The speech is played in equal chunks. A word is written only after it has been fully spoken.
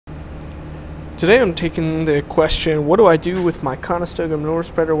Today I'm taking the question, what do I do with my Conestoga Manure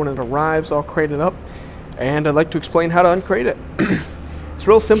spreader when it arrives all crated up? And I'd like to explain how to uncrate it. It's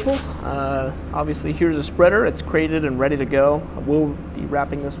real simple. Obviously here's a spreader, it's crated and ready to go. I will be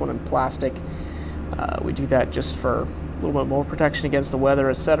wrapping this one in plastic. We do that just for a little bit more protection against the weather,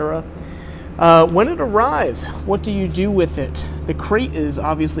 etc. When it arrives, what do you do with it? The crate is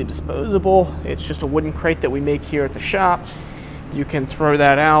obviously disposable. It's just a wooden crate that we make here at the shop. You can throw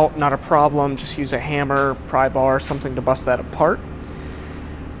that out, not a problem. Just use a hammer, pry bar, something to bust that apart.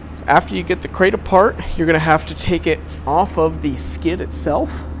 After you get the crate apart, you're going to have to take it off of the skid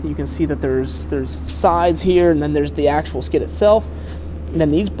itself. You can see that there's sides here, and then there's the actual skid itself. And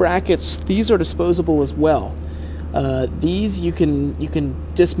then these brackets, these are disposable as well. These you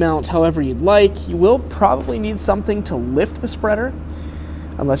can dismount however you'd like. You will probably need something to lift the spreader,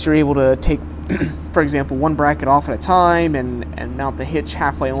 unless you're able to take, for example, one bracket off at a time and mount the hitch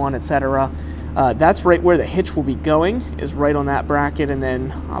halfway on, etc. That's right where the hitch will be going, is right on that bracket, and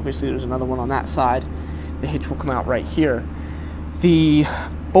then obviously there's another one on that side. The hitch will come out right here. The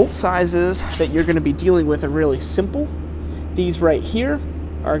bolt sizes that you're going to be dealing with are really simple. These right here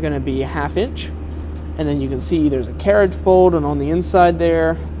are going to be 1/2 inch, and then you can see there's a carriage bolt, and on the inside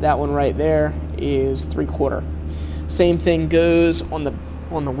there, that one right there is 3/4. Same thing goes on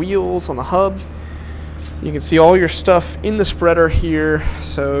the wheels, on the hub. You can see all your stuff in the spreader here.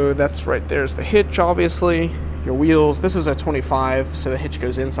 So that's right there's the hitch, obviously, your wheels. This is a 25, so the hitch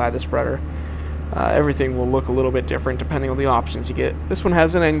goes inside the spreader. Everything will look a little bit different depending on the options you get. This one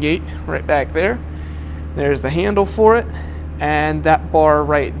has an end gate right back there. There's the handle for it, and that bar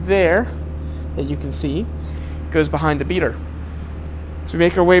right there that you can see goes behind the beater. So we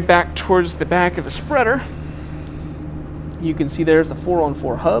make our way back towards the back of the spreader. You can see there's the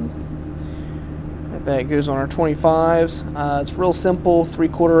 4-on-4 hub that goes on our 25s. It's real simple,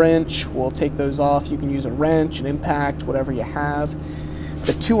 3/4 inch. We'll take those off. You can use a wrench, an impact, whatever you have.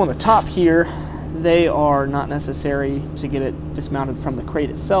 The two on the top here, they are not necessary to get it dismounted from the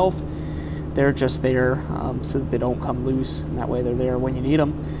crate itself. They're just there so that they don't come loose, and that way they're there when you need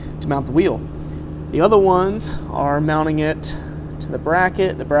them to mount the wheel. The other ones are mounting it to the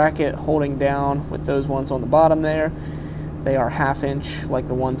bracket holding down with those ones on the bottom there. They are 1/2 inch like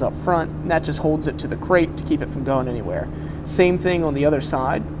the ones up front, and that just holds it to the crate to keep it from going anywhere. Same thing on the other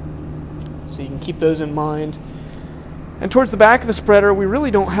side, so you can keep those in mind. And towards the back of the spreader, we really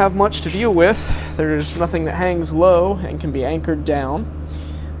don't have much to deal with. There's nothing that hangs low and can be anchored down.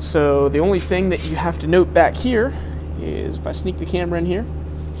 So the only thing that you have to note back here is, if I sneak the camera in here,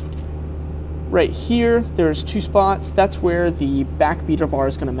 right here, there's 2 spots. That's where the back beater bar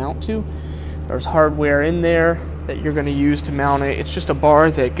is going to mount to. There's hardware in there that you're going to use to mount it. It's just a bar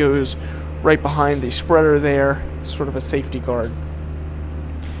that goes right behind the spreader there, sort of a safety guard.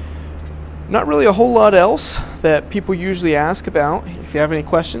 Not really a whole lot else that people usually ask about. If you have any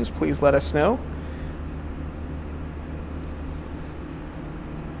questions, please let us know.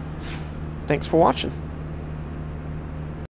 Thanks for watching.